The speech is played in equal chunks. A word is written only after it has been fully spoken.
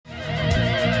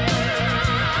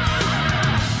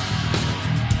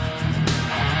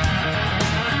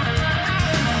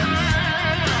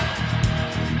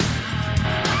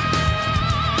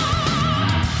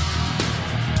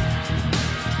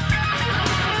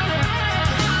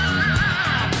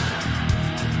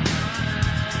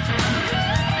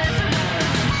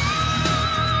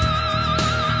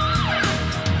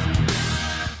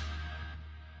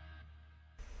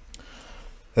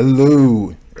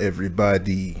Hello,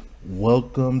 everybody.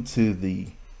 Welcome to the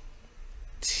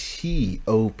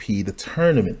TOP, the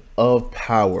Tournament of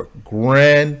Power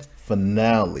Grand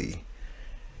Finale.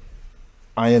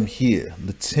 I am here,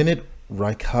 Lieutenant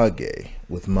Raikage,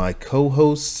 with my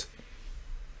co-host,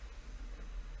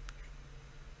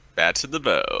 Bat to the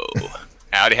bow.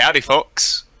 Howdy, howdy,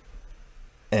 folks.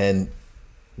 and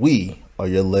we are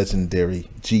your legendary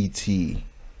GT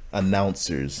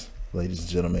announcers, ladies and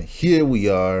gentlemen. Here we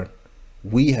are.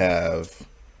 We have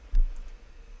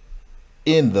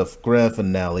in the grand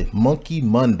finale Monkey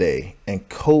Monday and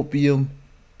Copium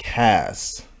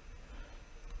Cast.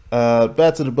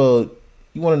 Back to the boat.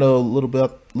 You want to know a little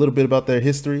bit about their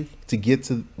history to get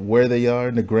to where they are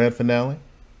in the grand finale?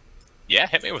 Yeah,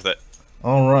 hit me with it.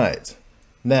 All right.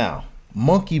 Now,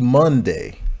 Monkey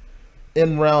Monday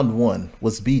in round 1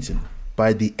 was beaten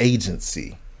by the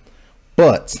Agency,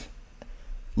 but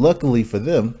luckily for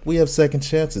them, we have second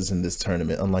chances in this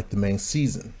tournament, unlike the main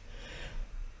season.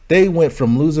 They went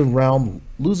from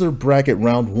loser bracket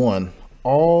round 1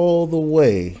 all the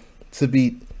way to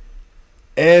beat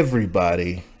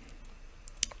everybody.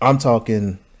 I'm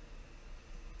talking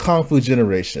Kung Fu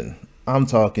Generation. I'm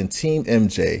talking Team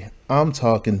MJ. I'm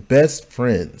talking Best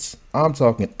Friends. I'm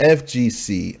talking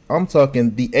FGC. I'm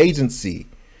talking the Agency.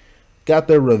 Got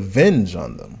their revenge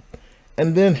on them.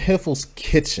 And then Hiffel's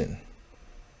Kitchen.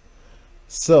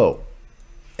 So,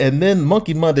 and then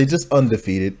Monkey Monday just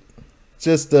undefeated.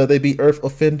 Just they beat Earth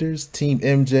Offenders, Team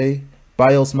MJ,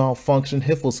 BIOS Malfunction,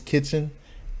 Hiffel's Kitchen,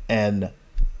 and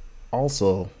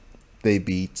also they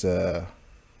beat oh,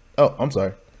 I'm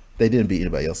sorry. They didn't beat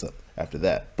anybody else up after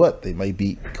that, but they might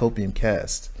beat Copium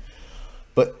Cast.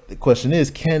 But the question is,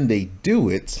 can they do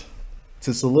it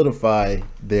to solidify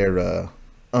their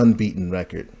unbeaten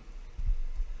record?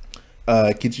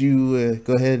 Could you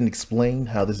go ahead and explain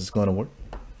how this is going to work?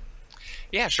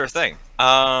 Yeah, sure thing.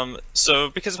 So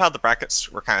because of how the brackets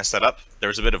were kind of set up, there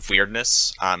was a bit of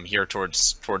weirdness here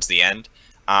towards the end.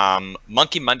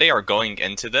 Monkey Monday are going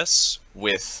into this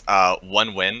with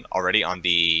 1 win already on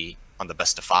the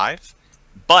best of 5.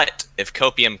 But if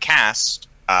Copium Cast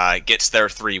gets their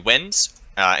 3 wins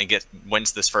and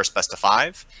wins this first best of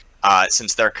 5,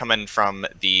 since they're coming from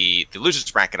the losers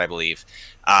bracket, I believe,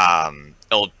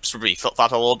 it'll sort of be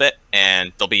flip-flopped a little bit,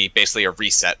 and there'll be basically a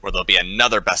reset where there'll be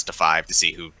another best of 5 to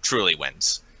see who truly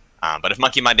wins. But if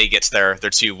Monkey Monday gets their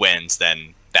 2 wins,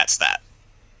 then that's that.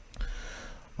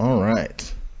 All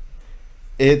right.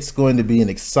 It's going to be an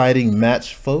exciting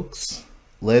match, folks.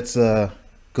 Let's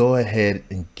go ahead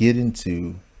and get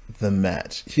into the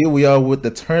match. Here we are with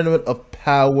the Tournament of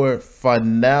Power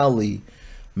finale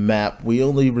map. We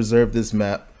only reserve this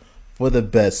map for the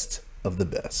best of the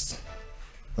best.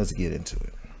 Let's get into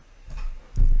it.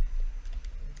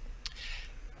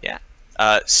 Yeah.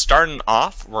 Starting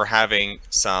off, we're having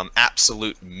some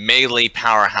absolute melee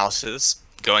powerhouses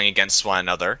going against one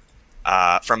another.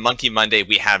 From Monkey Monday,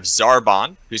 we have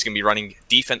Zarbon, who's going to be running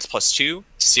defense +2,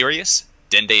 Sirius,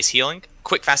 Dende's healing,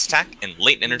 quick fast attack, and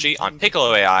latent energy on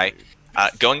Piccolo AI,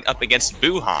 going up against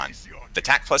Buhan, the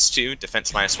attack +2,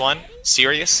 defense -1,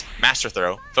 Sirius, master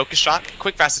throw, focus shot,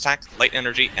 quick fast attack, latent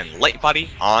energy, and light body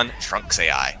on Trunks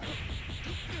AI.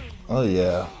 Oh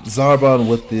yeah, Zarbon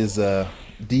with his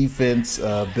defense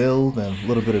build and a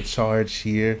little bit of charge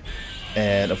here,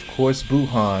 and of course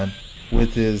Buhan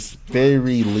with his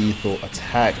very lethal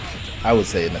attack. I would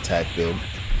say an attack build.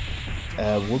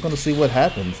 We're gonna see what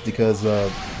happens because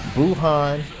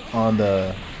Buhan on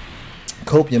the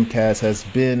Copium Cast has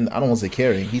been, I don't want to say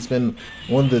carrying, he's been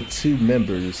one of the 2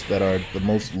 members that are the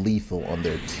most lethal on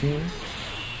their team.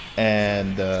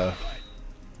 And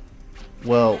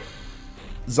well,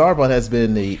 Zarbon has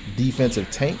been a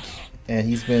defensive tank, and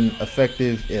he's been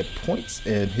effective at points,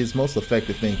 and his most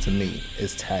effective thing to me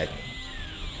is tagging.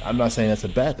 I'm not saying that's a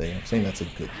bad thing, I'm saying that's a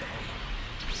good thing.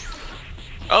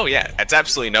 Oh yeah, it's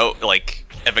absolutely no, like,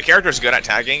 if a character is good at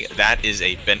tagging, that is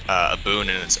a boon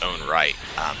in its own right.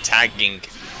 Tagging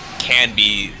can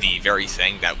be the very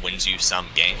thing that wins you some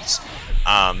games.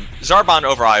 Zarbon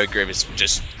overall, I agree, is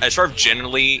just a sort of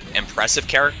generally impressive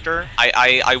character.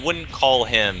 I wouldn't call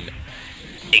him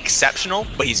exceptional,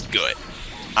 but he's good.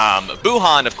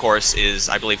 Buhan, of course, is,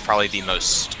 I believe, probably the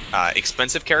most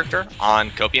expensive character on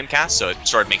Copium Cast, so it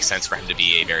sort of makes sense for him to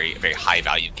be a very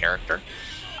high-valued character.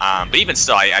 But even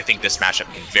still, I think this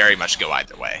matchup can very much go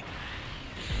either way.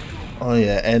 Oh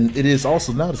yeah, and it is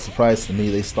also not a surprise to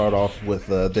me they start off with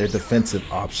their defensive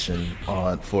option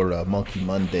for Monkey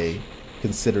Monday,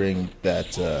 considering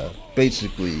that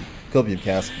basically Copium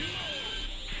Cast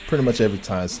pretty much every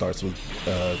time starts with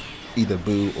either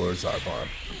Boo or Zarbon.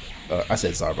 I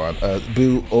said Zarbon,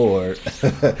 Boo or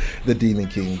the Demon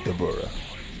King Dabura.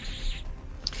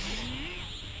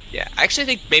 Yeah, I actually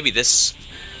think maybe this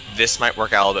might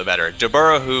work out a little bit better.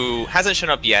 Dabura, who hasn't shown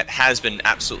up yet, has been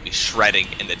absolutely shredding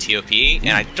in the TOP, and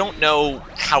I don't know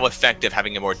how effective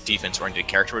having a more defense-oriented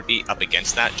character would be up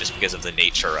against that, just because of the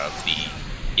nature of the,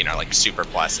 you know, like super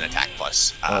plus and attack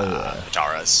plus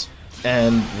Vitaras.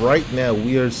 And right now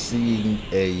we are seeing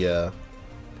a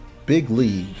big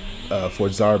lead for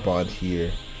Zarbon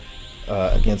here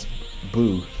against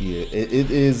Boo here. It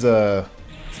is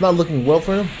it's not looking well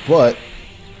for him, but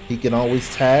he can always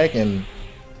tag, and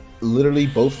literally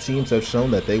both teams have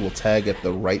shown that they will tag at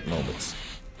the right moments.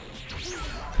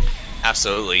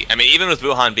 Absolutely. I mean, even with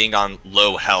Buhan being on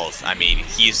low health, I mean,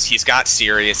 he's got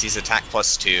Sirius, he's attack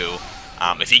 +2.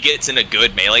 If he gets in a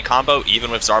good melee combo,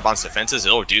 even with Zarbon's defenses,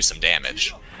 it'll do some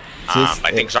damage.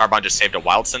 I think Zarbon just saved a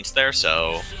wild sense there,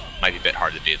 so might be a bit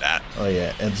hard to do that. Oh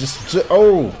yeah, and just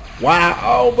oh wow,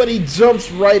 oh, but he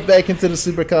jumps right back into the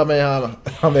Super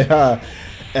Kamehameha,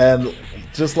 and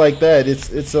just like that,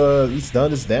 he's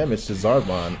done his damage to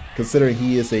Zarbon, considering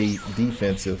he is a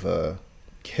defensive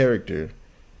character.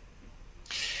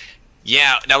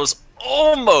 Yeah, that was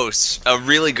almost a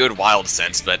really good wild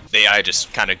sense, but the AI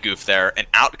just kind of goofed there, and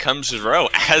out comes Jiro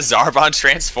as Zarbon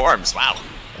transforms. Wow.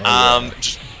 Oh, yeah.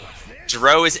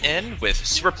 Jiro is in with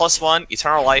Super +1,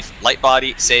 Eternal Life, Light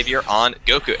Body, Savior on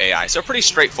Goku AI. So pretty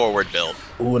straightforward build.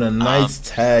 Ooh, and a nice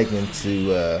tag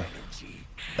into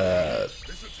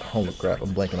holy crap,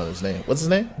 I'm blanking on his name. What's his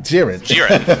name? Jiren.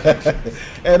 Jiren.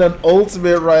 And an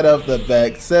ultimate right off the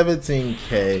back,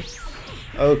 17k.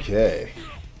 Okay.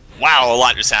 Wow, a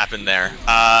lot just happened there.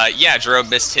 Yeah, Jiro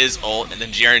missed his ult, and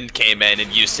then Jiren came in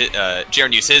and used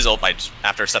Jiren used his ult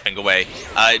after stepping away.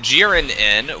 Jiren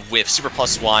in with Super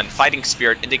 +1, Fighting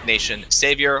Spirit, Indignation,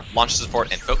 Savior, Launch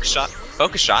Support, and Focus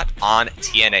Shot on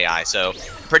TNAI. So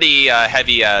pretty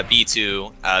heavy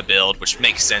B2 build, which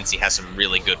makes sense. He has some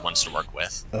really good ones to work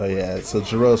with. Oh yeah, so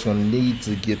Jiro's gonna need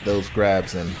to get those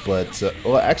grabs in, but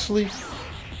well, actually.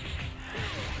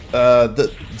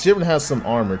 The Jiren has some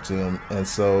armor to him, and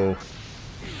so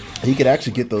he could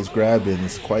actually get those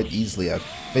grab-ins quite easily, I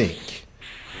think,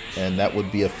 and that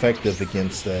would be effective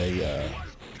against a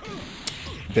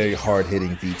very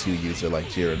hard-hitting V2 user like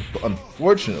Jiren. But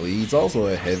unfortunately, he's also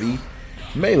a heavy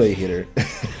melee hitter,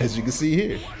 as you can see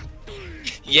here.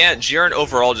 Yeah, Jiren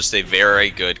overall just a very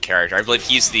good character. I believe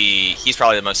he's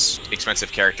probably the most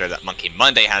expensive character that Monkey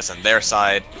Monday has on their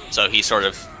side, so he's sort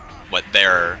of what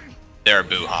their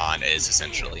Buhan is,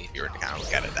 essentially, if you were to kind of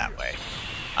look at it that way.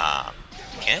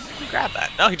 Can he grab that?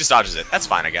 No, he just dodges it. That's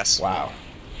fine, I guess. Wow.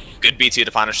 Good B2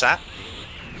 to punish that.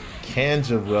 Can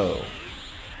Jiro,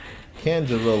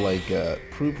 like,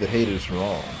 prove the haters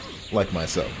wrong, like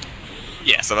myself?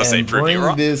 Yeah, so let's say prove you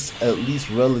wrong. Bring this at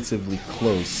least relatively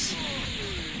close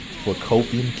for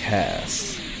Copium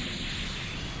Cast.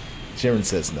 Jiren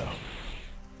says no.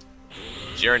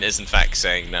 Jiren is, in fact,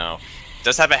 saying no.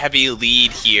 Does have a heavy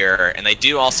lead here, and they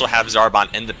do also have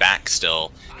Zarbon in the back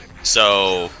still.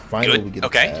 So finally good. We get a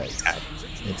tag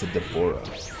into Dabura.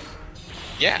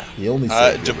 Yeah. He only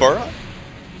said Dabura.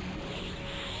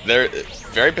 There,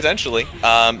 very potentially.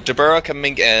 Dabura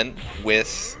coming in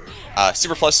with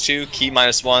Super +2, Key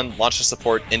 -1, Launcher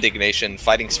Support, Indignation,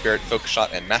 Fighting Spirit, Focus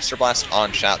Shot, and Master Blast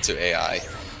on Shoutsu AI.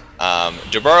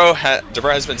 Dabura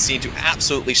has been seen to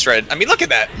absolutely shred. I mean, look at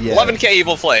that. Yeah, 11k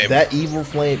Evil Flame. That Evil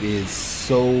Flame is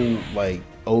so, like,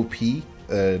 OP.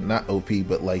 Not OP,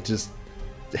 but, like, just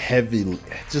heavy.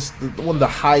 Just one of the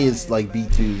highest, like,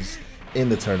 B2s in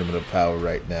the Tournament of Power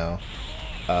right now.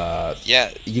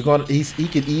 Yeah. He could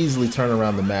easily turn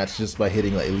around the match just by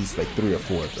hitting, like, at least, like, 3 or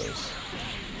 4 of those.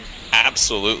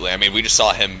 Absolutely. I mean, we just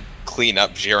saw him clean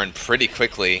up Jiren pretty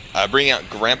quickly. Bringing out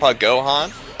Grandpa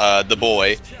Gohan, the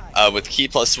boy, with Key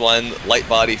 +1, Light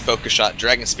Body, Focus Shot,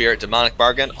 Dragon Spirit, Demonic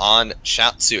Bargain on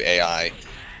Shoutsu AI.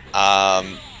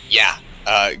 Yeah,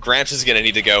 Gramps is gonna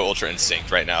need to go Ultra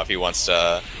Instinct right now if he wants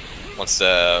to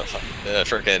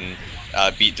frickin'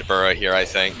 beat Dabura here, I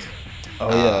think.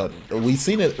 Oh yeah, we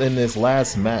seen it in this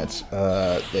last match.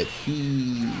 That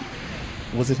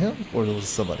was it him or was it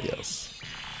somebody else?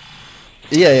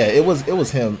 Yeah, it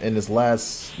was him in this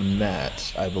last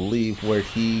match, I believe, where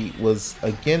he was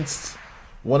against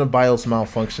one of BIOS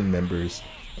Malfunction members,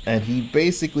 and he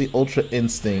basically Ultra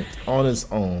Instinct on his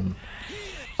own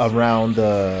around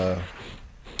a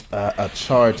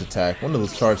charge attack, one of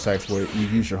those charge attacks where you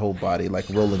use your whole body, like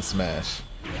Rolling Smash,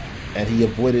 and he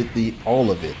avoided all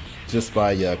of it just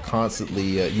by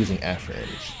constantly using After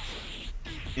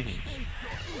Image.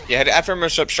 Yeah, after him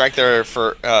up strike there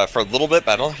for a little bit,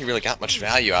 but I don't think he really got much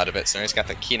value out of it. So now he's got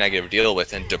the key negative to deal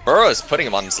with, and Dabura is putting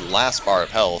him on his last bar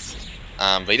of health.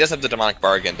 But he does have the demonic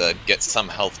bargain to get some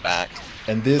health back.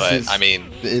 And I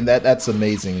mean, that's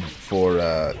amazing for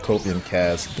Copium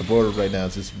Cast. Dabura right now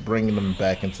is just bringing them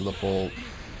back into the fold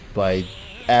by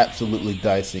absolutely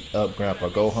dicing up Grandpa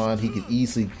Gohan. He could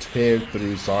easily tear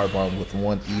through Zarbon with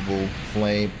one evil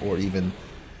flame, or even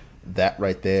that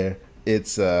right there.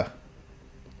 It's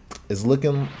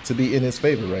looking to be in his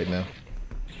favor right now.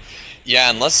 Yeah,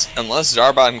 unless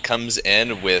Zarbon comes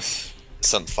in with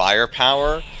some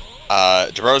firepower,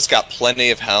 Daburo's got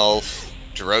plenty of health.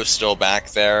 Daburo's still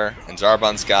back there, and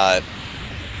Zarbon's got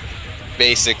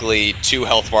basically 2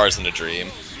 health bars in a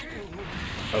dream.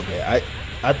 Okay,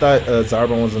 I thought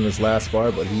Zarbon was in his last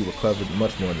bar, but he recovered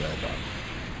much more than I thought.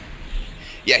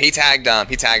 Yeah, he tagged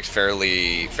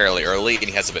fairly early, and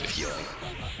he has a bit of healing.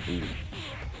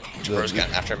 Daburo's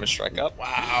gotten after him to strike up.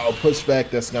 Wow, pushback,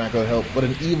 that's not going to help. But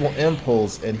an evil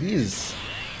impulse, and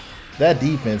that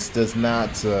defense does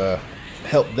not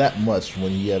help that much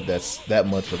when you have that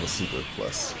much of a super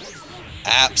plus.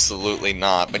 Absolutely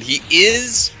not. But he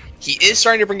is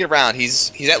starting to bring it around. He's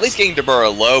at least getting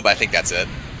Dabura low, but I think that's it.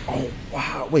 Oh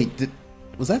wow! Wait,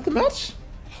 was that the match?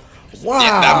 Wow!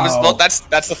 Yeah,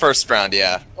 that's the first round.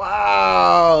 Yeah.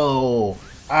 Wow!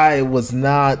 I was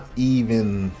not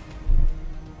even.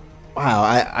 Wow!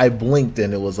 I blinked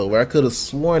and it was over. I could have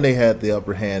sworn they had the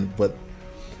upper hand, but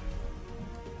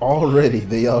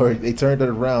they turned it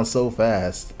around so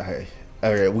fast. All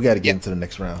right, we got to get into the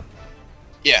next round.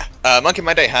 Yeah, Monkey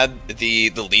Monday had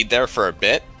the lead there for a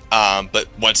bit, but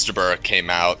once Dabura came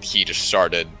out, he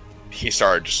started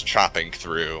just chopping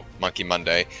through Monkey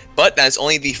Monday. But that is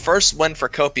only the first win for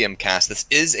Copium Cast. This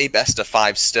is a best of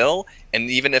 5 still, and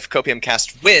even if Copium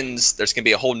Cast wins, there's going to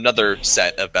be a whole nother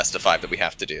set of best of 5 that we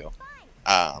have to do.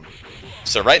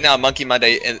 So right now, Monkey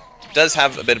Monday does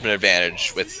have a bit of an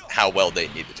advantage with how well they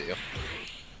need to do.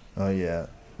 Oh yeah,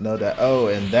 no doubt. Oh,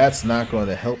 and that's not going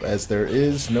to help as there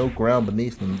is no ground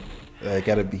beneath him.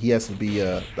 He has to be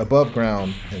above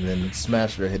ground and then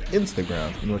smash or hit into the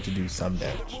ground in order to do some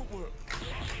damage.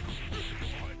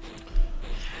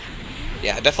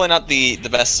 Yeah, definitely not the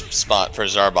best spot for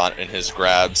Zarbon in his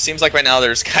grab. Seems like right now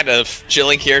there's kind of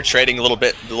chilling here, trading little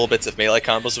bits of melee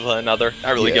combos with one another.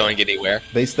 Not really going anywhere.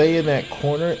 They stay in that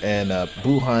corner, and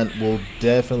Buhan will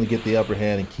definitely get the upper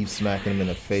hand and keep smacking him in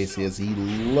the face. He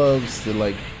loves to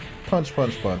like punch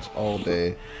all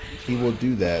day. He will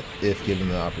do that if given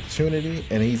the opportunity,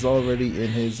 and he's already in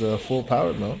his full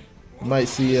power mode. You might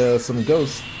see some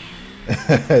ghosts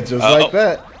just like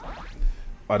that.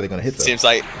 Are they gonna hit though? Seems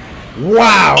like.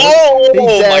 Wow! Oh, he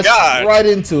my God! Right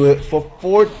into it for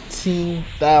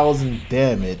 14,000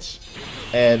 damage,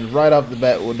 and right off the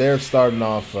bat, well, they're starting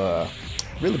off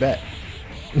really bad.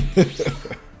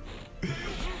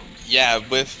 Yeah,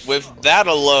 with that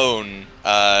alone,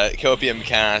 Copium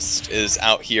Cast is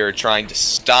out here trying to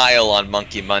style on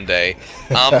Monkey Monday.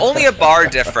 Only a bar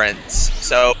difference,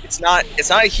 so it's not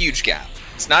a huge gap.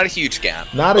 It's not a huge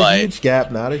gap. Not a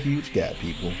huge gap,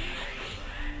 people.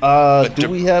 Do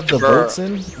we have the votes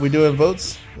in? We're doing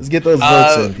votes? Let's get those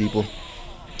votes in, people.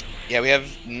 Yeah, we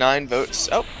have 9 votes.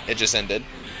 Oh, it just ended.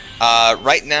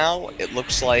 Right now, it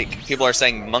looks like people are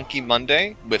saying Monkey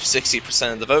Monday with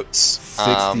 60% of the votes.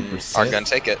 60% are going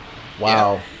to take it.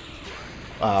 Wow. Yeah.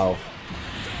 Wow.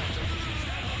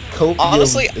 Copium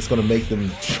Honestly, is going to make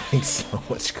them drink so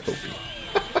much copium.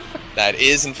 That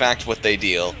is, in fact, what they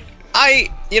deal.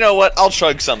 You know what? I'll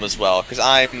chug some as well because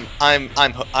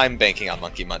I'm banking on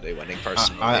Monkey Monday winning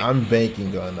personally. I'm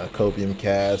banking on Copium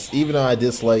Cast, even though I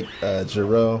dislike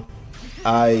Jiro.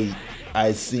 I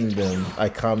seen them, I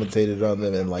commentated on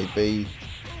them, and like they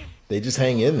just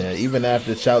hang in there even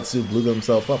after Chaozu blew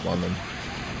himself up on them.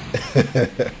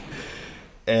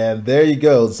 And there you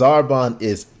go, Zarbon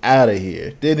is out of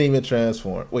here. Didn't even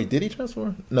transform. Wait, did he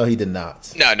transform? No, he did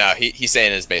not. No, he's staying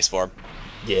in his base form.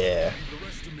 Yeah.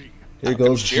 Here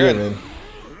goes Jiren.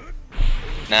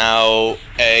 Now,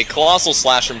 a Colossal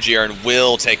Slash from Jiren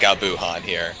will take out Buhan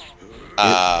here.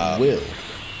 It will.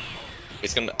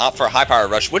 He's going to opt for a high power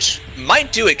rush, which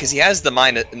might do it because he has the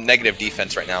negative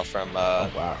defense right now from.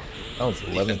 Oh, wow. That was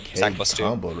 11k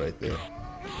combo right there.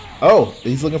 Oh,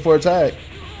 he's looking for a tag.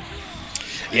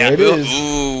 Yeah, there it is.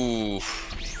 Ooh.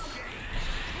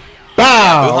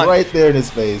 Bow! Yeah, right there in his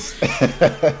face.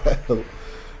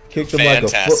 Kicked him like a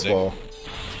football.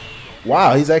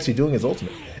 Wow, he's actually doing his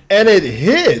ultimate. And it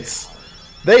hits!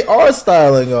 They are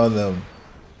styling on them.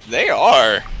 They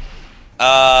are.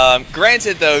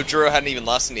 Granted, though, Jiro hadn't even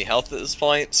lost any health at this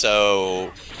point,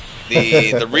 so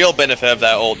The real benefit of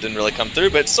that ult didn't really come through,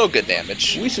 but it's still good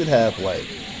damage. We should have, like,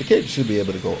 the character should be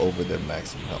able to go over their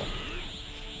maximum health.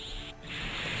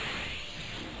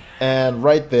 And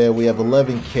right there, we have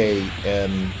 11k,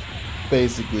 and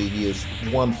basically he is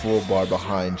one full bar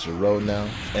behind Giro now.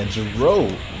 And Giro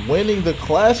winning the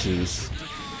clashes.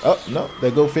 Oh, no,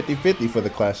 they go 50-50 for the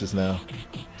clashes now.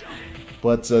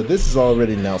 But this is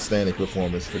already an outstanding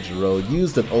performance for Giro.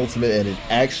 Used an ultimate and it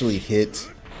actually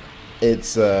hit.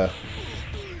 It's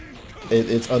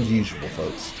unusual,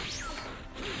 folks.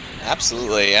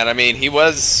 Absolutely, and I mean, he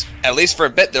was, at least for a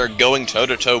bit there, going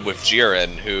toe-to-toe with Jiren,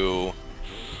 who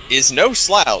is no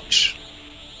slouch.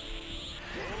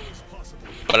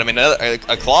 But I mean, a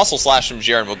colossal slash from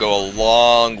Jiren will go a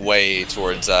long way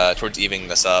towards evening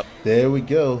this up. There we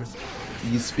go.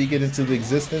 You speak it into the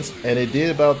existence, and it did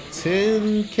about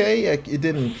 10k. It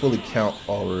didn't fully count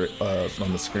all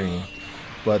on the screen,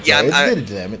 but yeah, it did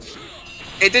damage.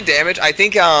 It did damage. I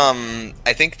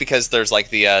think because there's like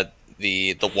the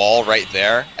wall right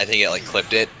there. I think it like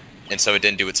clipped it, and so it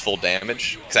didn't do its full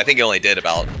damage. Because I think it only did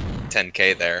about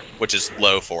 10k there, which is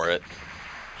low for it.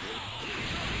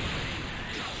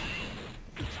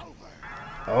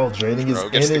 Oh, draining his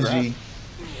energy,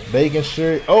 making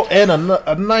sure. Oh, and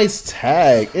a nice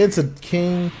tag into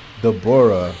King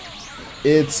Deborah.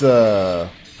 It's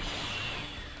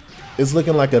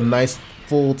looking like a nice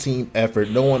full team effort.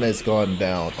 No one has gone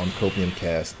down on Copium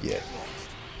Cast yet.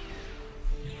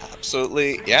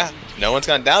 Absolutely, yeah. No one's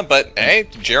gone down, but hey,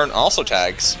 Jiren also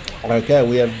tags. Okay,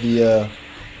 we have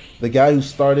the guy who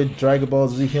started Dragon Ball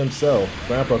Z himself,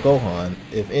 Grandpa Gohan.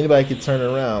 If anybody could turn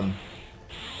around,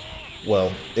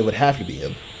 well, it would have to be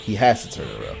him. He has to turn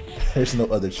around. There's no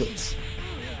other choice.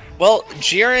 Well,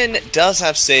 Jiren does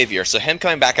have Savior, so him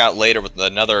coming back out later with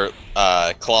another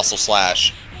Colossal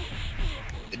Slash,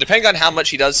 depending on how much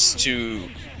he does to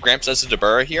Gramps does to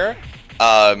Deborah here,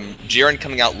 Jiren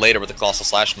coming out later with the Colossal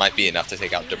Slash might be enough to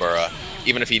take out Deborah,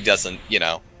 even if he doesn't, you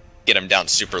know, get him down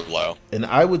super low. And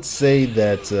I would say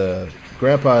that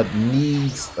Grandpa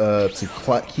needs to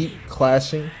keep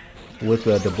clashing with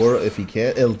Deborah if he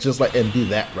can. It'll just like and do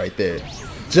that right there,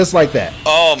 just like that.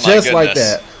 Oh my just goodness. Like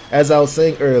that. As I was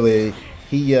saying earlier,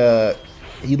 he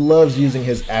loves using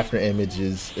his after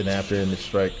images and after image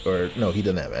strike, or no, he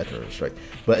doesn't have after image strike,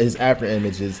 but his after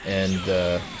images, and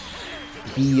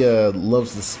he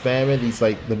loves to spam it. He's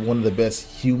like one of the best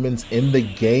humans in the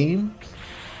game,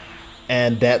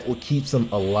 and that will keeps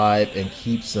him alive and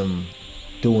keeps him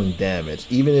doing damage.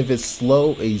 Even if it's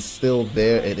slow, he's still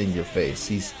there and in your face.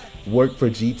 He's worked for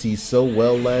GT so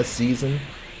well last season.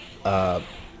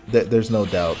 There's no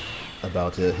doubt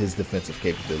about his defensive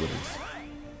capabilities.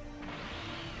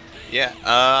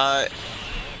 Yeah,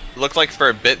 looked like for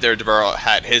a bit there, Deborah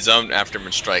had his own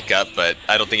afterman strike up, but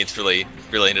I don't think it's really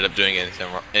ended up doing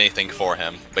anything for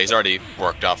him. But he's already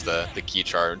worked off the key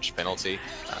charge penalty.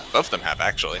 Both of them have,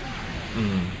 actually.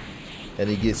 And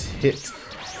he gets hit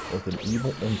with an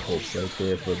evil impulse right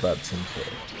there for about 10k.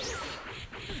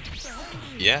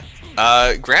 Yeah.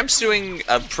 Gramps doing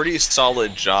a pretty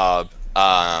solid job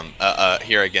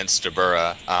here against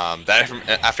Deborah. That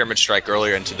afterman strike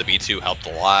earlier into the B2 helped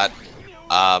a lot.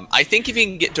 I think if you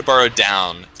can get Deborah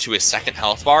down to his second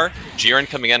health bar, Jiren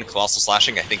coming in and Colossal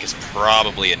Slashing, I think is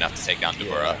probably enough to take down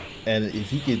Deborah. Yeah. And if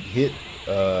he could hit,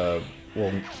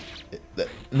 well,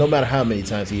 no matter how many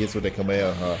times he hits with the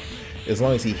Kamehameha, as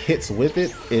long as he hits with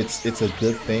it, it's a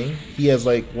good thing. He has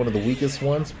like one of the weakest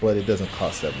ones, but it doesn't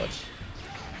cost that much.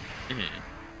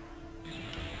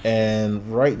 And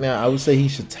right now, I would say he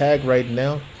should tag right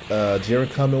now. Jiren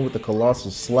coming with the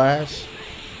Colossal Slash,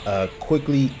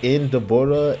 quickly in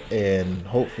Deborah, and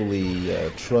hopefully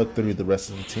trug through the rest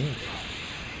of the team.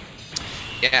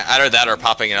 Yeah, either that or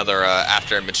popping another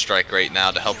after image strike right now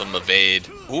to help him evade.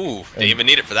 Ooh, didn't even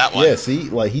need it for that one. Yeah, see,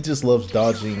 like he just loves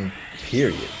dodging,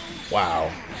 period.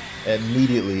 Wow.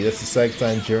 Immediately, that's the second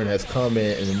time Jiren has come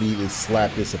in and immediately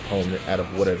slapped his opponent out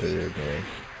of whatever they're doing.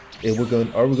 And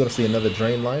are we going to see another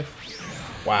Drain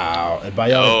Life? Wow. And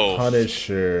Bionic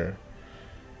Punisher.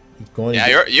 He's going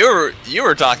you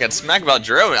were talking smack about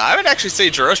Jiro. I would actually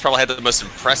say Jiro's probably had the most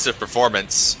impressive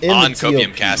performance on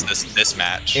Copium Cast this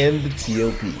match. In the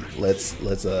TOP. Let's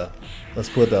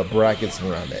put the brackets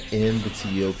around that. In the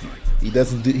TOP. He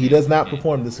does not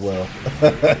perform this well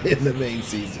in the main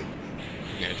season.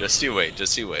 Yeah, just you wait.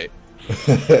 Jiren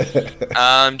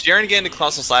getting the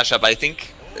Colossal Slash up. I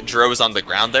think Jiro was on the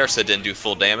ground there, so it didn't do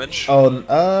full damage.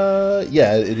 Oh,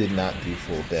 yeah, it did not do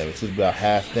full damage. It was about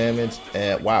half damage,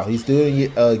 and wow, he's doing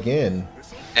it again.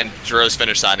 And Jiro's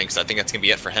finished signing, so I think that's gonna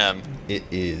be it for him. It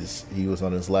is. He was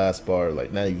on his last bar,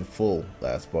 like not even full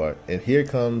last bar, and here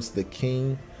comes the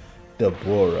King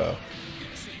Deborah.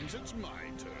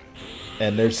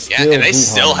 And there's still yeah, and they Buhan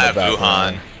still in the have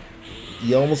background. Buhan.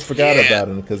 You almost forgot Yeah. about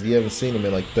him because you haven't seen him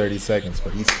in like 30 seconds,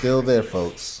 but he's still there,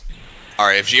 folks. All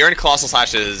right, if Jiren Colossal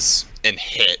Slashes and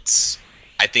hits,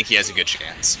 I think he has a good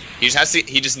chance. He just has to.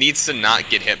 He just needs to not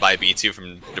get hit by B2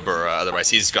 from Deborah, otherwise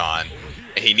he's gone.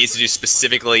 And he needs to do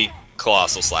specifically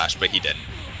Colossal Slash, but he didn't.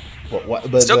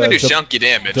 But Still gonna do chunky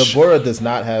damage. Deborah does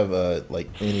not have like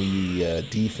any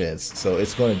defense, so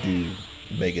it's going to do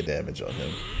mega damage on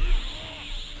him.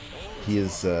 He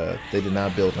is. They did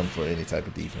not build him for any type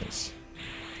of defense.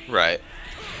 Right.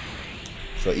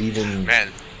 So even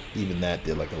Man. even that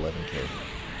did like 11k.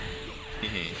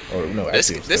 Mm-hmm. Or no, This-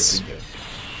 actually it was this- 13k.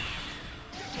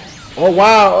 Oh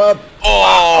wow!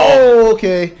 Oh!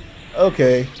 Okay.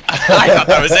 Okay. I thought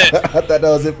that was it. I thought that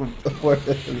was it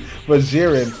for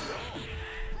Jiren.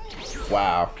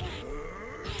 Wow.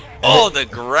 Oh, the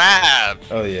grab.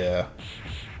 Oh yeah.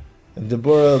 And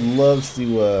Deborah loves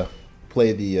to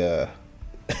play the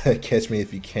catch me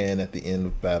if you can at the end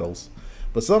of battles,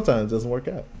 but sometimes it doesn't work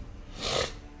out.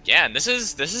 Yeah, and this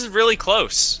is really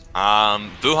close.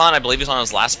 Buhan, I believe, is on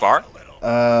his last bar.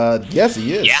 Yes,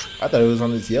 he is. Yeah. I thought it was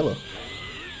on his yellow.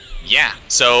 Yeah,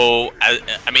 so,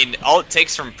 I mean, all it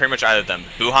takes from pretty much either of them,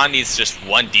 Buhan needs just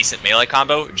one decent melee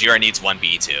combo, Jiren needs one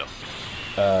B2.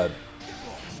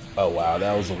 Oh wow,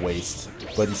 that was a waste.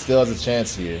 But he still has a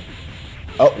chance here.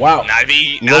 Oh wow. Now,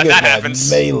 if Look at that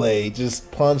happens, melee. Just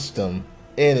punched him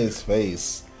in his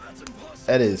face.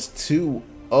 That is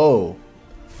 2-0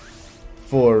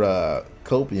 for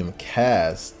Copium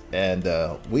Cast. And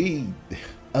we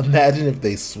imagine if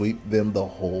they sweep them the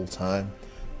whole time.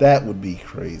 That would be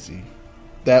crazy.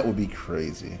 That would be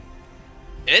crazy.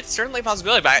 it's certainly a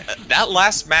possibility, but that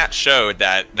last match showed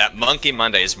that Monkey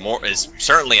Monday is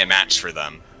certainly a match for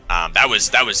them. That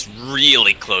was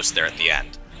really close there at the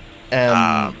end.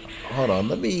 And hold on,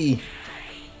 let me.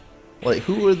 Like,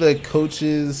 who are the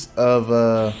coaches of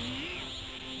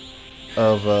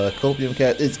Copium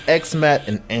Cat? It's X-Mac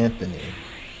and Anthony.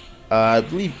 I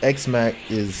believe X-Mac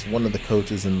is one of the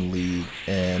coaches in the league,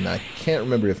 and I can't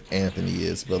remember if Anthony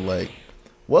is, but like,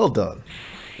 well done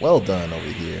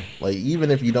over here. Like, even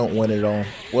if you don't win it all,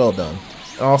 well done.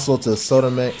 And also to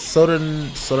Sodanam,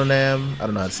 I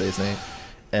don't know how to say his name,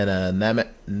 and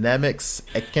Namex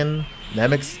Ekin,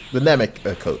 the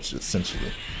Namek coach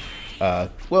essentially.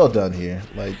 Well done here.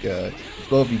 Like,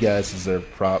 both of you guys deserve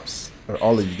props, or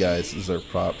all of you guys deserve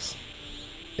props.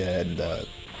 And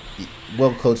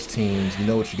well-coached teams, you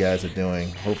know what you guys are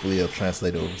doing. Hopefully it'll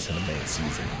translate over to the main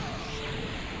season.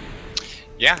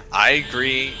 Yeah, I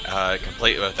agree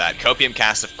completely with that. Copium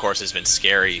Cast, of course, has been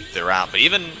scary throughout, but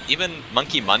even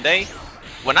Monkey Monday,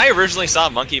 when I originally saw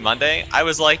Monkey Monday, I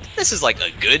was like, this is like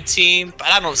a good team, but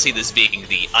I don't see this being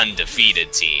the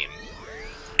undefeated team.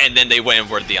 And then they went and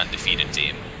were the undefeated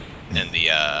team in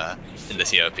the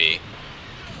TOP.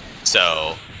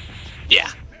 So,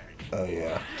 yeah. Oh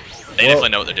yeah. They definitely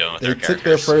know what they're doing with their They characters. took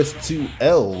their first 2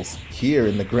 L's here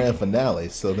in the grand finale,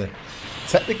 so they're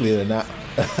not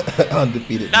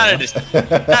undefeated now.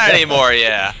 Not anymore,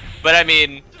 yeah. But I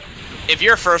mean, if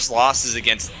your first loss is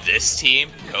against this team,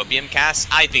 Copium Cast,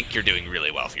 I think you're doing really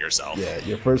well for yourself. Yeah,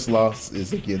 your first loss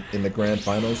is again in the grand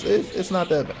finals. It's not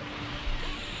that bad.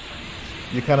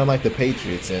 You're kind of like the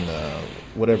Patriots in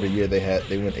whatever year they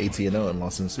went 18-0 and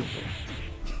lost in the Super Bowl.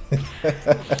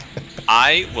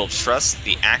 I will trust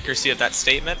the accuracy of that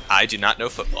statement. I do not know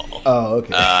football. Oh,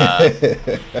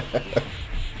 okay.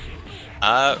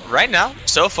 Right now,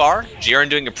 so far, Jiren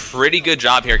doing a pretty good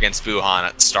job here against Buhan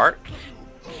at the start.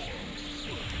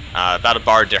 About a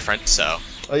bar different, so.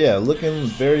 Oh yeah, looking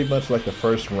very much like the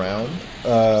first round.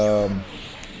 A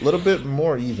little bit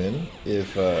more even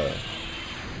if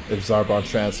Zarbon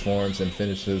transforms and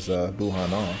finishes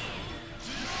Buhan off.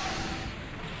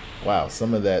 Wow,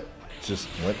 some of that just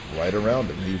went right around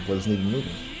him. He wasn't even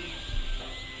moving.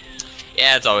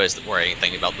 Yeah, it's always the worrying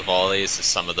thing about the volleys.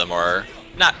 Some of them are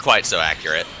not quite so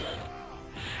accurate.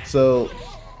 So,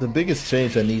 the biggest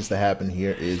change that needs to happen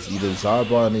here is either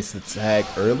Zarbon needs to tag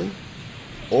early,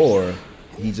 or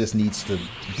he just needs to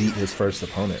beat his first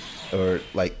opponent, or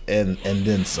like and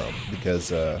then some,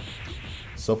 because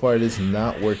so far it is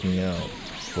not working out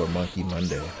for Monkey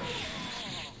Monday.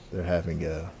 They're having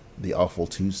the awful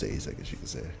Tuesdays, I guess you could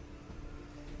say.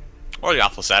 Or the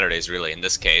awful Saturdays, really, in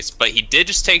this case. But he did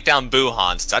just take down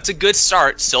Buhan, so that's a good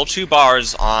start. Still 2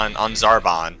 bars on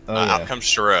Zarbon. Oh, yeah. Out comes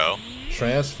Shiro.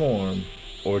 Transform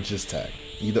or just tag.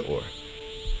 Either or.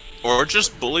 Or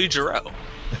just bully Jiro.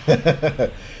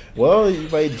 Well, you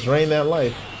might drain that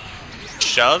life.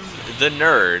 Shove the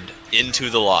nerd into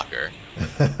the locker.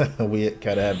 We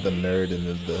kind of have the nerd and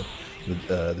then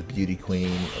the beauty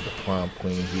queen or the prom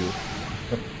queen here.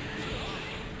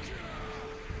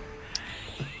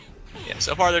 Yeah,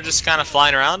 so far they're just kind of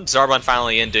flying around. Zarbon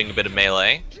finally in doing a bit of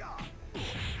melee.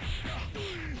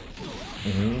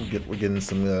 We're getting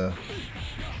some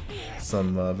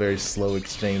very slow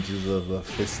exchanges of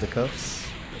fisticuffs.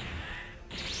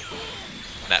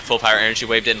 That full power energy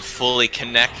wave didn't fully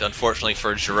connect, unfortunately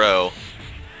for Giro.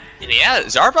 And yeah,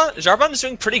 Zarbon is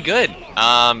doing pretty good.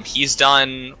 He's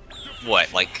done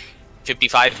what, like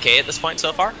 55k at this point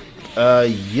so far?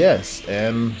 Yes,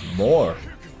 and more.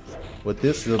 With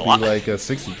this, it'll be like a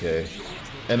 60k.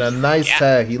 And a nice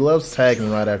tag. He loves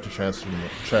tagging right after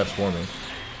transforming.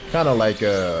 Kind of like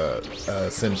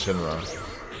Sin Shinron.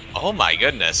 Oh my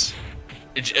goodness.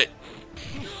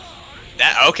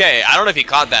 Okay, I don't know if he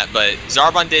caught that, but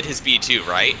Zarbon did his B2,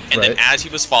 right? And then as he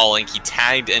was falling, he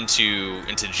tagged into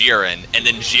Jiren, and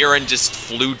then Jiren just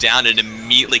flew down and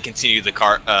immediately continued the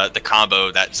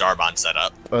combo that Zarbon set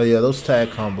up. Oh yeah, those tag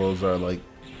combos are like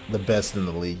the best in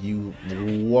the league. You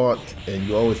want and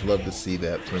you always love to see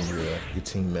that from your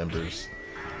team members.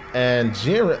 And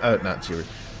Jiren, not Jiren,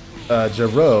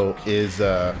 Giro is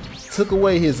took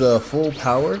away his full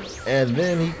power, and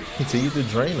then he continued to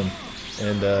drain him.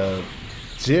 And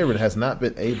Jiren has not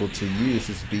been able to use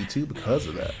his B2 because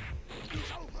of that.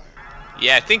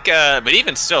 Yeah, I think, but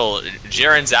even still,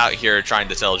 Jiren's out here trying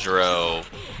to tell Giro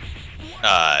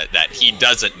that he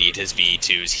doesn't need his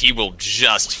B2s. He will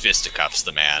just fisticuffs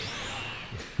the man.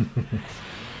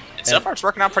 And so far, it's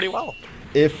working out pretty well.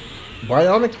 If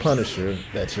Bionic Punisher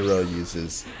that Giro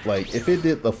uses, like, if it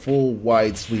did the full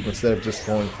wide sweep instead of just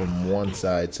going from one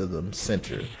side to the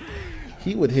center,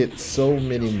 he would hit so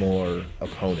many more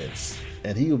opponents,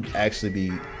 and he would actually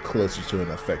be closer to an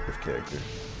effective character.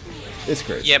 It's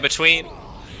crazy. Yeah, between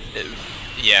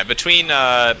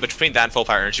that and Full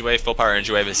Power Energy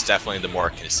Wave is definitely the more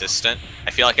consistent.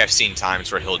 I feel like I've seen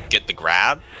times where he'll get the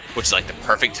grab, which is like the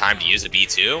perfect time to use a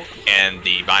B2, and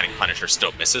the Binding Punisher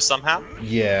still misses somehow.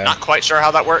 Yeah. Not quite sure how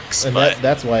that works, and but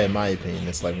that's why, in my opinion,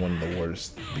 it's like one of the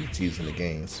worst B2s in the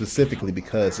game. Specifically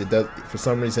because it does, for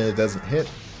some reason, it doesn't hit,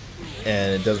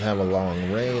 and it doesn't have a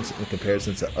long range in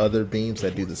comparison to other beams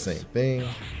that do the same thing.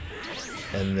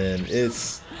 And then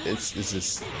it's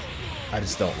just, I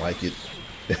just don't like it.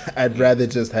 I'd rather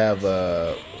just have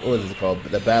what is it called?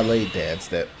 The ballet dance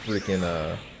that freaking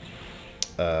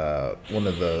one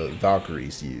of the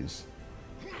Valkyries use.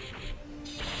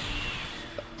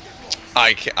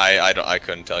 I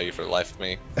couldn't tell you for the life of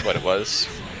me what it was.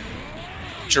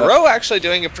 Giro actually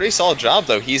doing a pretty solid job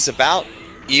though. He's about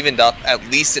evened up, at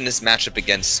least in this matchup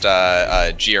against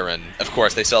Jiren. Of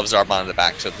course, they still have Zarbon in the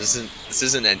back, so this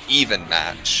isn't an even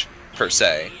match per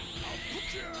se.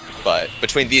 But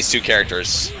between these two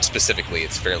characters specifically,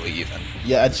 it's fairly even.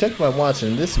 Yeah, I checked my watch,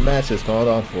 and this match has gone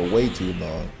on for way too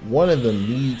long. One of them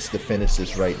needs to finish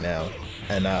this right now,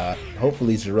 and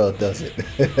hopefully Giro does it,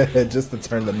 just to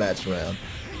turn the match around.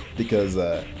 Because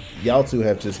y'all two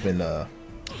have just been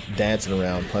dancing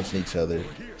around, punching each other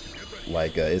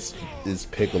like it's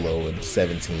Piccolo in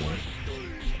 17.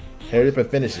 Hurry up and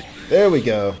finish it. There we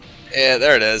go. Yeah,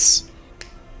 there it is.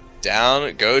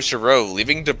 Down goes Giro,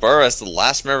 leaving Deborah as the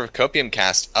last member of Copium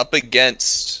Cast up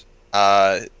against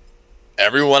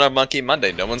everyone on Monkey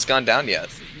Monday. No one's gone down yet.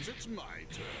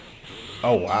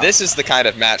 Oh, wow. This is the kind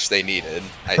of match they needed,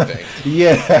 I think.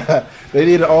 Yeah, they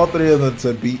needed all three of them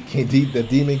to beat the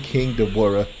Demon King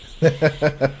Deborah.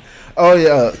 Oh,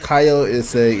 yeah, Kaio is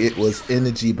saying it was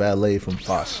Energy Ballet from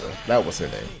Fasha. That was her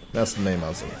name. That's the name I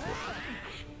was looking for.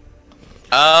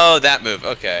 Oh, that move.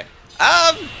 Okay.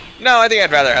 No, I think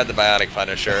I'd rather have the Bionic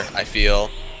Punisher, I feel.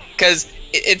 Because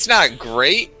it's not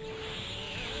great,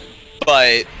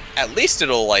 but at least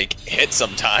it'll, like, hit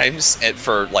sometimes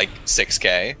for, like,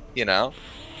 6k, you know?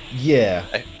 Yeah.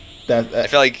 I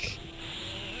feel like...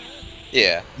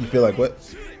 Yeah. You feel like what?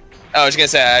 I was gonna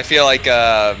say, I feel like,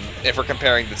 if we're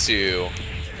comparing the two...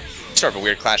 Sort of a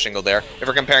weird clash angle there. If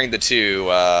we're comparing the two,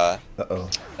 the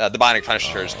Bionic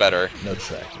Punisher is better. No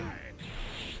tracking.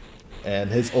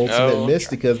 And his ultimate missed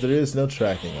because there is no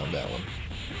tracking on that one.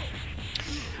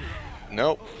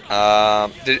 Nope.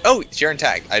 Jiren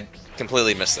tagged. I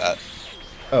completely missed that.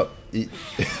 Oh,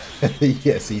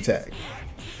 yes, he tagged.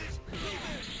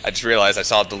 I just realized I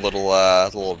saw the little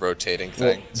rotating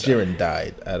thing. Well, Jiren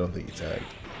died. I don't think he tagged.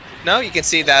 No, you can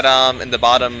see that in the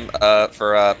bottom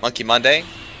for Monkey Monday,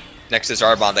 next to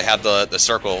Zarbon, they have the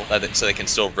circle so they can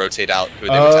still rotate out who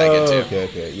they would tag into.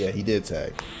 Okay. Yeah, he did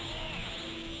tag.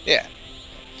 Yeah.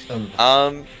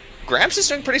 Gramps is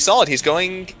doing pretty solid. He's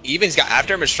going even. He's got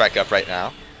afterimage strike up right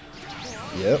now.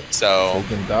 Yep. So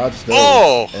they can dodge those.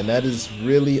 Oh! And that is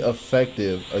really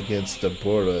effective against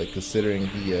Deborah, considering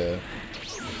he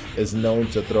is known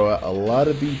to throw out a lot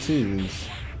of B2s,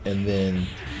 and then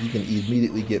you can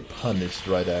immediately get punished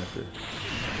right after.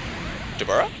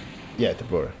 Deborah? Yeah,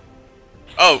 Deborah.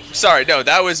 Oh, sorry, no,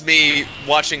 that was me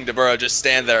watching Deborah just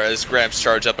stand there as Gramps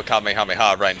charge up a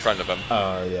Kamehameha right in front of him.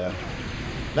 Oh, yeah.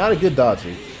 Not a good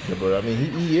dodger, Deborah. I mean,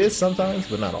 he is sometimes,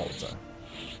 but not all the time.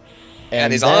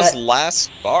 And he's on his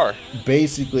last bar.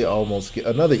 Basically, almost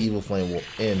another Evil Flame will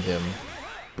end him.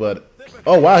 But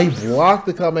oh wow, he blocked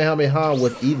the Kamehameha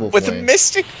with Evil Flame. With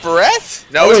Mystic Breath?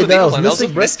 No, it was with Evil Flame. That was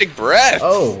with Mystic Breath.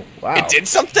 Oh wow! It did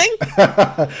something?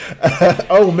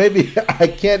 Oh, maybe I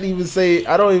can't even say.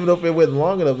 I don't even know if it went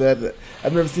long enough. That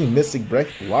I've never seen Mystic Breath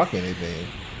block anything.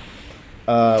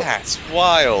 That's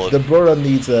wild. Deborah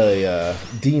needs a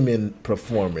demon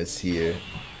performance here,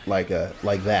 like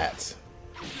that.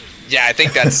 Yeah, I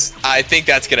think that's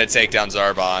gonna take down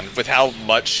Zarbon with how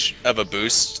much of a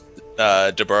boost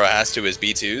Deborah has to his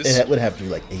B2s. That would have to be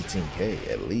like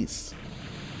 18k at least.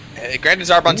 Granted,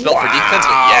 Zarbon's built for defense,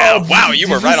 but yeah, wow, you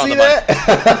were right on the money.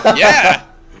 Yeah.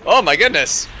 Oh my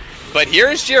goodness. But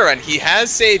here's Jiren. He has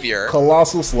Savior.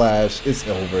 Colossal Slash. It's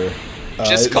over.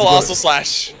 Just Colossal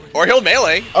Slash. Or he'll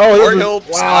melee. Oh, or he'll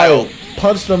style.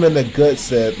 Punched him in the gut,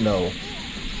 said no.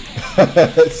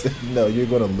 No, you're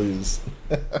gonna lose.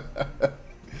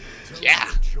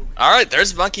 Yeah. All right.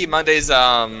 There's Monkey Monday's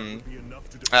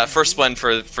first win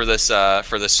for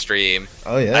this stream.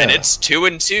 Oh yeah. And it's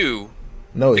 2-2.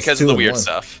 No, it's because of the weird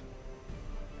stuff.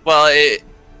 Well, it's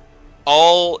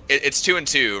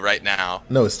 2-2 right now.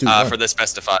 No, it's 2-1 for this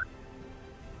best of 5.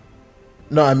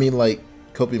 No, I mean like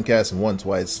Copium Cast won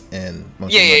twice and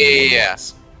Monkey yeah.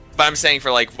 Once. But I'm saying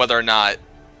for like whether or not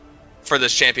for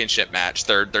this championship match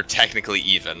they're technically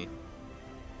even.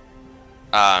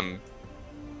 I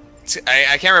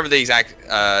can't remember the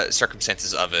exact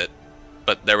circumstances of it,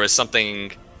 but there was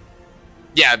something.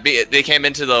 Yeah, they came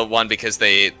into the one because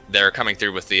they're coming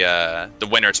through with the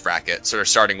winners bracket, so they're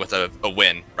starting with a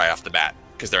win right off the bat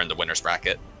because they're in the winners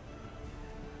bracket.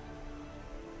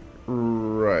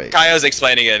 Right. Kaio's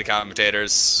explaining it to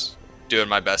commentators, doing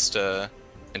my best to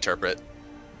interpret.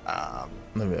 Let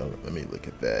me look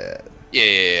at that.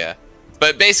 Yeah.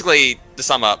 But basically, to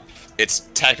sum up, it's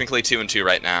technically 2-2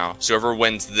 right now. So whoever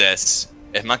wins this,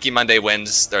 if Monkey Monday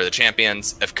wins, they're the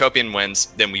champions. If Copian wins,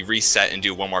 then we reset and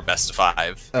do one more best of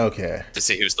 5. Okay. To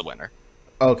see who's the winner.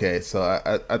 Okay, so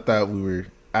I thought we were.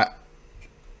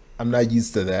 I'm not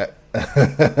used to that.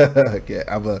 Okay,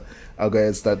 I'll go ahead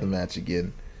and start the match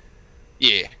again.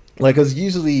 Yeah. Like, cause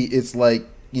usually it's like,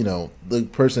 you know, the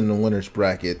person in the winner's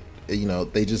bracket, you know,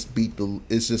 they just beat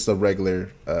it's just a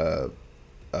regular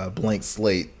blank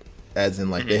slate, as in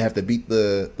like they have to beat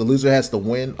the loser has to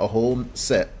win a whole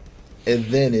set, and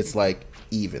then it's like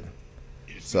even.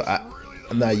 So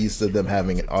I'm not used to them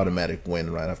having an automatic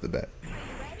win right off the bat.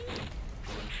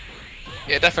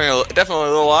 Yeah, definitely a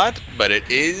little odd, but it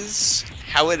is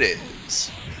how it is.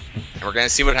 And we're gonna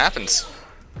see what happens.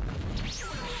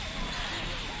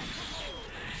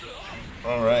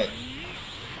 All right.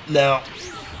 Now,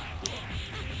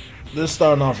 they're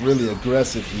starting off really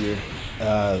aggressive here.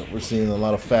 We're seeing a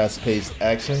lot of fast-paced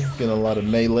action, getting a lot of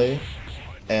melee,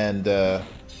 and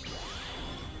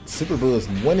Super Boo is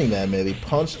winning that melee.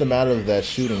 Punched him out of that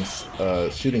shooting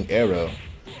arrow.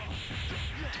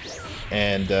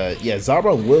 And yeah,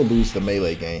 Zarbon will lose the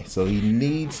melee game, so he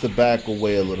needs to back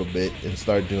away a little bit and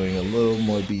start doing a little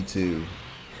more B2.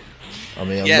 I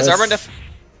mean, yeah, Zarbon.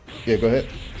 Yeah, go ahead.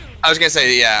 I was gonna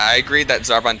say, yeah, I agree that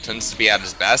Zarbon tends to be at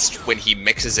his best when he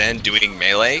mixes in doing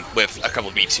melee with a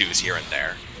couple B2s here and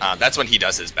there. That's when he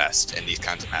does his best in these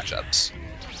kinds of matchups.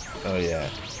 Oh yeah,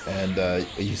 and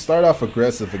you start off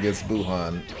aggressive against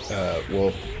Buhan.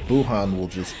 Well, Buhan will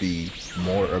just be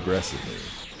more aggressive,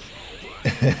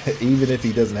 even if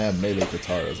he doesn't have melee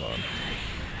kataras on.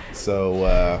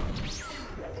 So,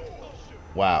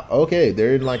 wow. Okay,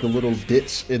 they're in like a little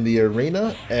ditch in the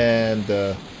arena,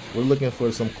 and we're looking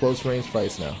for some close range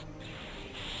fights now.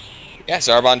 Yeah,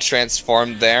 Zarbon's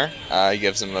transformed there. He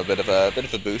gives him a bit of a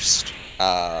boost.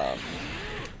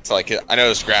 So like, I know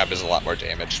his grab is a lot more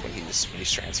damage when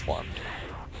he's transformed.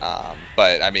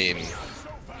 But I mean,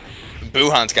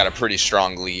 Buhan's got a pretty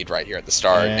strong lead right here at the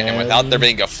start, and without there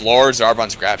being a floor,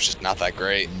 Zarbon's grab's just not that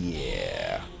great.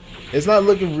 Yeah, it's not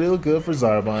looking real good for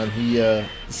Zarbon. He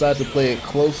decided to play it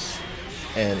close,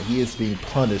 and he is being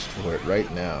punished for it right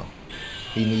now.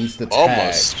 He needs to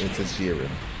tag into Jiren.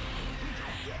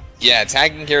 Yeah,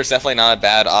 tagging here is definitely not a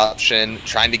bad option.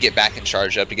 Trying to get back in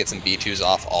charge up to get some B2s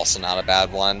off, also not a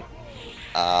bad one.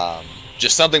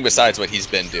 just something besides what he's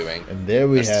been doing. And there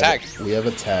we have it. We have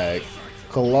a tag.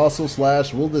 Colossal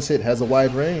Slash. Will this hit? Has a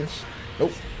wide range.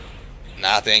 Nope.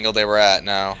 Not the angle they were at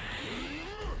now.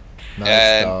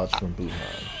 Nice dodge from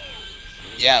Budokai.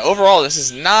 Yeah, overall, this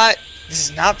has not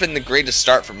been the greatest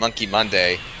start for Monkey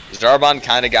Monday. Zarbon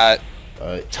kind of got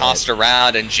tossed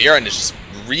around, and Jiren is just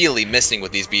really missing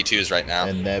with these B2s right now.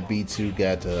 And that B2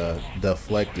 got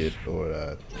deflected,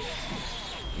 or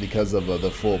because of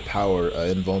the full power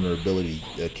invulnerability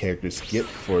characters get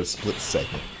for a split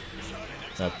second.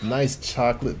 Nice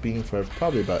chocolate beam for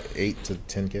probably about 8 to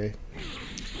 10k.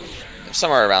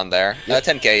 Somewhere around there. Yep.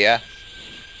 10k, yeah.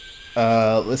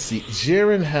 Let's see.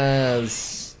 Jiren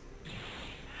has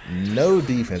no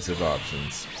defensive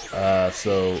options,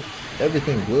 so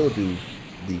everything will do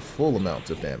the full amount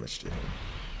of damage to him.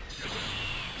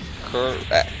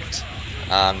 Correct.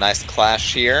 Nice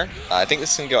clash here. I think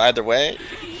this can go either way.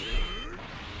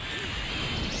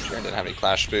 Jiren didn't have any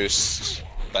clash boosts,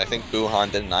 but I think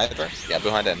Buhan didn't either. Yeah,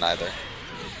 Buhan didn't either.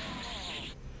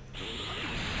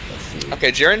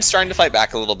 Okay, Jiren's starting to fight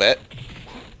back a little bit.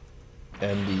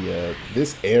 And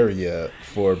this area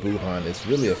for Buhan is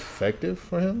really effective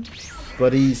for him,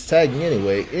 but he's tagging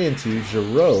anyway into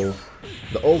Jiro,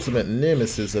 the ultimate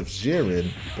nemesis of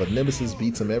Jiren, but Nemesis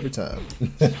beats him every time.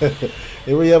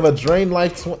 Here we have a Drain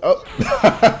Life 20. Oh,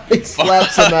 he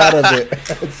slaps him out of it.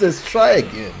 It says try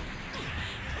again.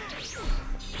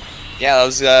 Yeah, that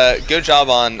was a good job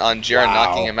on Jiren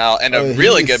knocking him out, and a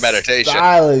really good meditation.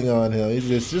 Styling on him.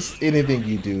 It's just anything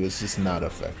you do is just not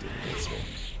effective against me.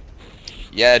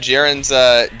 Yeah, Jiren's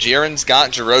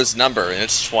got Jiro's number, and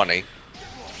it's 20.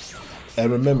 And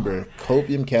remember,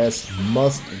 Copium Cast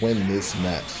must win this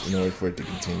match in order for it to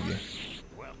continue.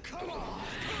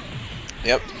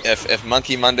 Yep, if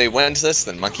Monkey Monday wins this,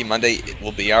 then Monkey Monday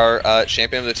will be our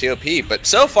champion of the TOP. But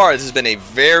so far, this has been a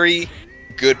very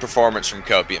good performance from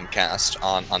Copium Cast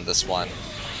on this one.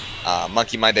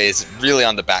 Monkey Monday is really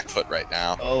on the back foot right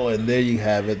now. Oh, and there you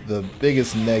have it. The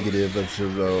biggest negative of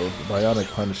Jiro, the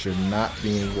Bionic Punisher not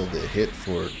being able to hit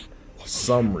for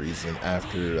some reason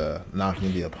after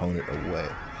knocking the opponent away.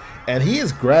 And he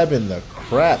is grabbing the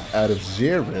crap out of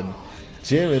Jiren.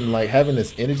 Jiren, like, having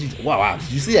this energy. Wow,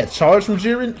 did you see that charge from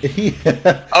Jiren?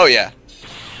 Oh, yeah.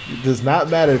 It does not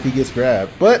matter if he gets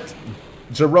grabbed. But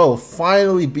Jiro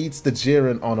finally beats the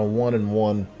Jiren on a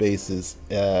 1-on-1 basis.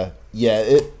 Yeah,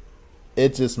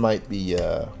 it just might be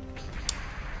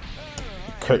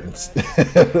curtains.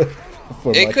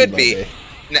 It could be.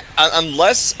 Now,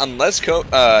 unless I don't know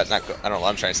what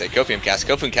I'm trying to say. Copium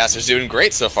Cast is doing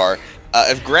great so far.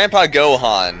 If Grandpa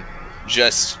Gohan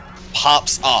just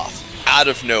pops off out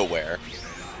of nowhere.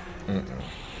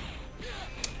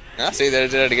 See, they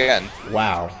did it again.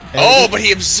 Wow. And but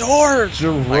he absorbed.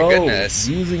 Jiro, my goodness,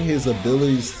 using his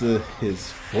abilities to his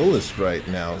fullest right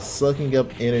now, sucking up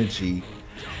energy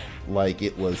like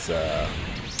it was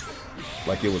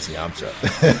Yamcha.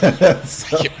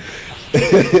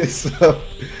 So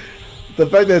the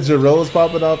fact that Jiro is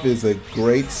popping off is a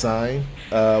great sign,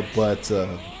 but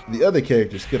the other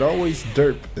characters could always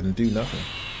derp and do nothing.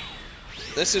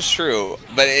 This is true,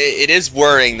 but it is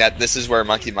worrying that this is where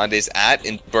Monkey Monday's at,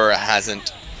 and Dabura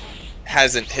hasn't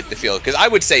hit the field. Because I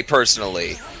would say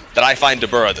personally that I find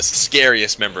Dabura the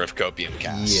scariest member of Copium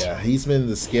Cast. Yeah, he's been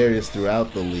the scariest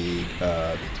throughout the league.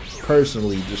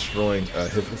 Personally destroying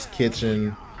Hiffel's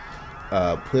Kitchen,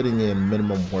 putting in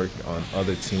minimum work on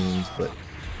other teams,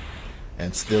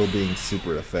 and still being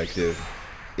super effective.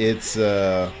 It's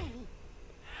in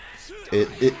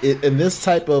this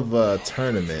type of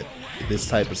tournament, this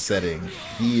type of setting,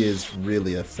 he is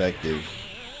really effective.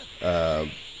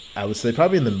 I would say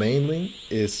probably in the main league,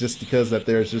 it's just because that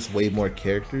there's just way more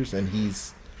characters, and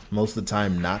he's most of the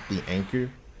time not the anchor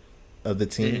of the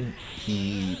team.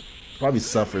 He probably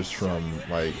suffers from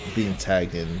like being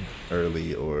tagged in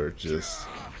early, or just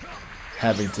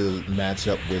having to match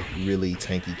up with really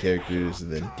tanky characters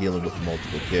and then dealing with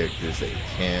multiple characters that he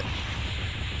can't.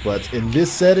 But in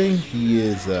this setting, he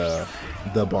is the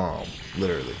bomb,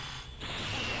 literally.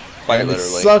 Quite and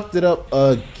literally. Sucked it up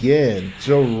again.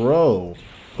 Jiro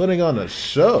putting on a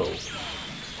show.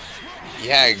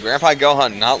 Yeah, Grandpa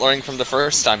Gohan not learning from the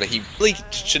first time, but he really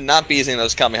should not be using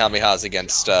those Kamehamehas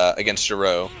against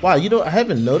Jiro. Wow, I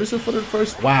haven't noticed it for the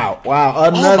first. Wow,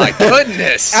 another. Oh my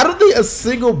goodness! I don't think a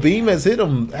single beam has hit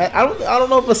him. I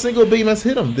don't know if a single beam has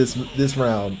hit him this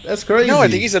round. That's crazy. No, I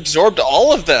think he's absorbed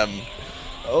all of them.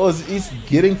 Oh, he's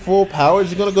getting full power.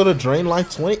 He's gonna go to Drain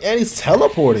Life 20, and he's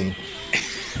teleporting.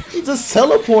 He's just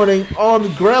teleporting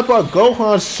on Grandpa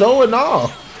Gohan, showing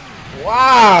off.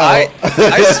 Wow!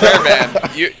 I swear, man,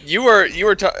 you were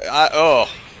oh.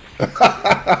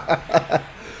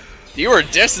 You were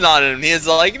dissing on him. He's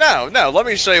like, no, let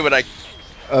me show you what I.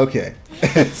 Okay.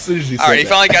 As soon as you said All right, he that.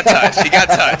 finally got touched. He got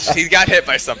touched. He got hit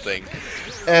by something.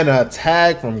 And a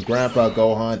tag from Grandpa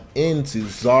Gohan into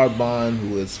Zarbon,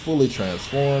 who is fully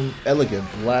transformed. Elegant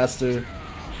blaster.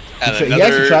 And He another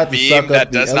actually tried to beam suck up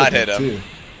that the does not hit Elegant, him. too.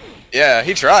 Yeah,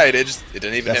 he tried. It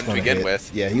didn't even That's hit to gonna begin hit.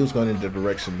 with. Yeah, he was going in the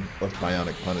direction of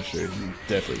Bionic Punisher. He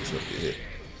definitely took the hit.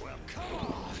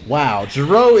 Wow,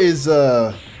 Jiro is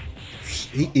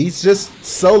he's just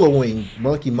soloing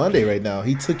Monkey Monday right now.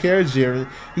 He took care of Jiren.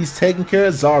 He's taking care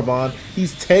of Zarbon.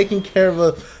 He's taking care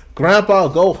of Grandpa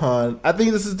Gohan. I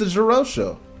think this is the Jiro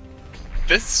show.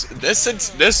 This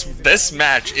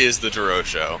match is the Jiro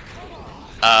show.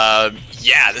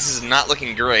 Yeah, this is not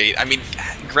looking great. I mean,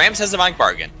 Gramps has a Bionic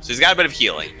bargain, so he's got a bit of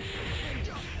healing.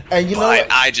 And you know But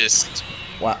what? I just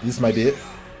Wow, this might be it.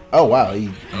 Oh wow, he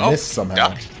missed somehow.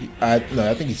 gosh. I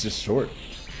think he's just short.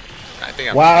 I think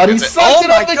I'm Wow, and he that's it. sucked Oh it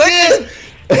my up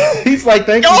again. He's like,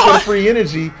 thank you for the free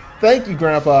energy. Thank you,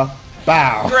 Grandpa.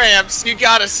 Bow. Gramps, you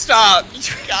gotta stop.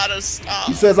 You gotta stop.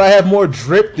 He says, I have more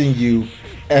drip than you,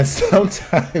 and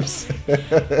sometimes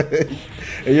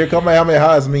your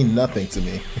Kamehamehas mean nothing to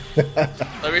me.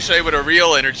 Let me show you what a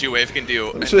real energy wave can do.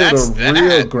 Let me And show you that's what a that.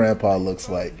 real Grandpa looks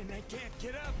like.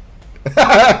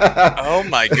 Oh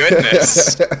my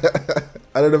goodness.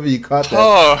 I don't know if you caught that,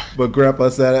 Oh. but Grandpa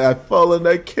said, I've fallen,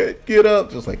 I can't get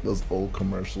up. Just like those old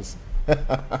commercials.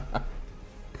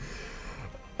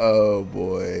 Oh,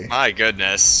 boy. My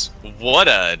goodness. What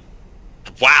a...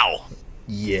 Wow.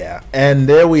 Yeah, and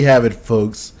there we have it,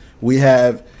 folks. We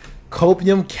have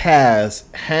Copium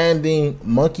Cast handing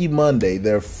Monkey Monday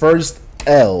their first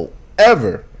L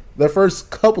ever. Their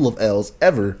first couple of L's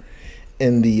ever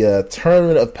in the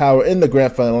Tournament of Power in the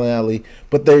grand finale,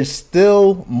 but there's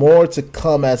still more to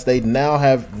come as they now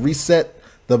have reset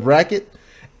the bracket,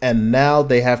 and now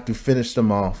they have to finish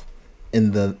them off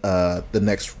in the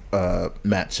next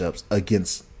matchups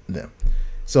against them.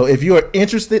 So if you are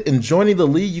interested in joining the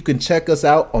league, you can check us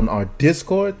out on our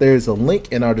Discord. There's a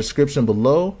link in our description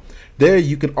below. There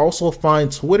you can also find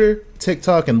Twitter,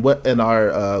 TikTok, and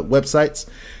our websites,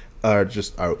 or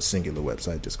just our singular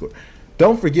website, Discord.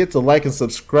 Don't forget to like and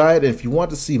subscribe. And if you want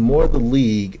to see more of the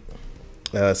league,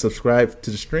 subscribe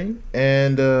to the stream.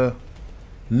 And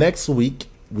next week,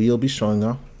 we'll be showing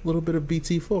off a little bit of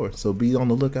BT4. So be on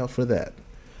the lookout for that.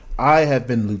 I have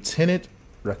been Lieutenant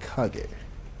Rakage.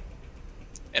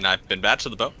 And I've been back to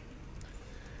the boat.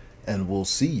 And we'll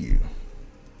see you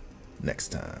next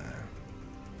time.